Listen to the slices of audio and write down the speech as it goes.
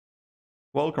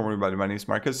Welcome everybody, my name is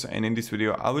Marcus, and in this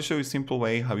video I will show you a simple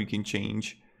way how you can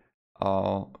change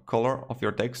color of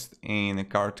your text in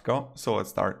CartGo. So let's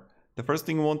start. The first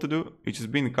thing you want to do is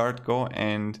just be in CartGo,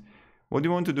 and what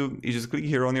you want to do is just click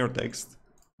here on your text,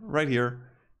 right here,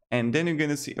 and then you're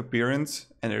gonna see appearance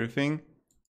and everything,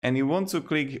 and you want to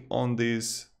click on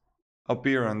this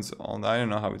appearance on, I don't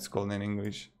know how it's called in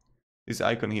English, this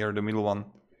icon here, the middle one.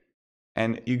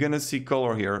 And you're gonna see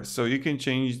color here, so you can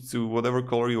change to whatever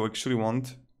color you actually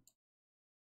want,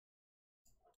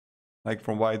 like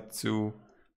from white to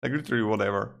like literally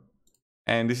whatever.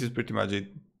 And this is pretty much it.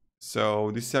 So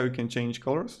this is how you can change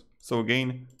colors. So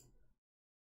again,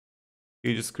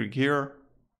 you just click here,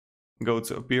 go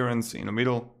to appearance in the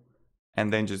middle,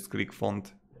 and then just click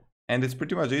font, and that's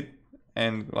pretty much it.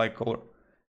 And like color,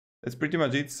 that's pretty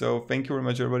much it. So thank you very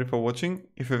much everybody for watching.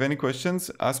 If you have any questions,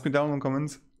 ask me down in the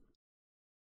comments.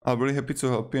 I'll be really happy to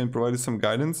help you and provide you some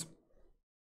guidance.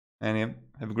 And yeah,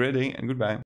 have a great day and goodbye.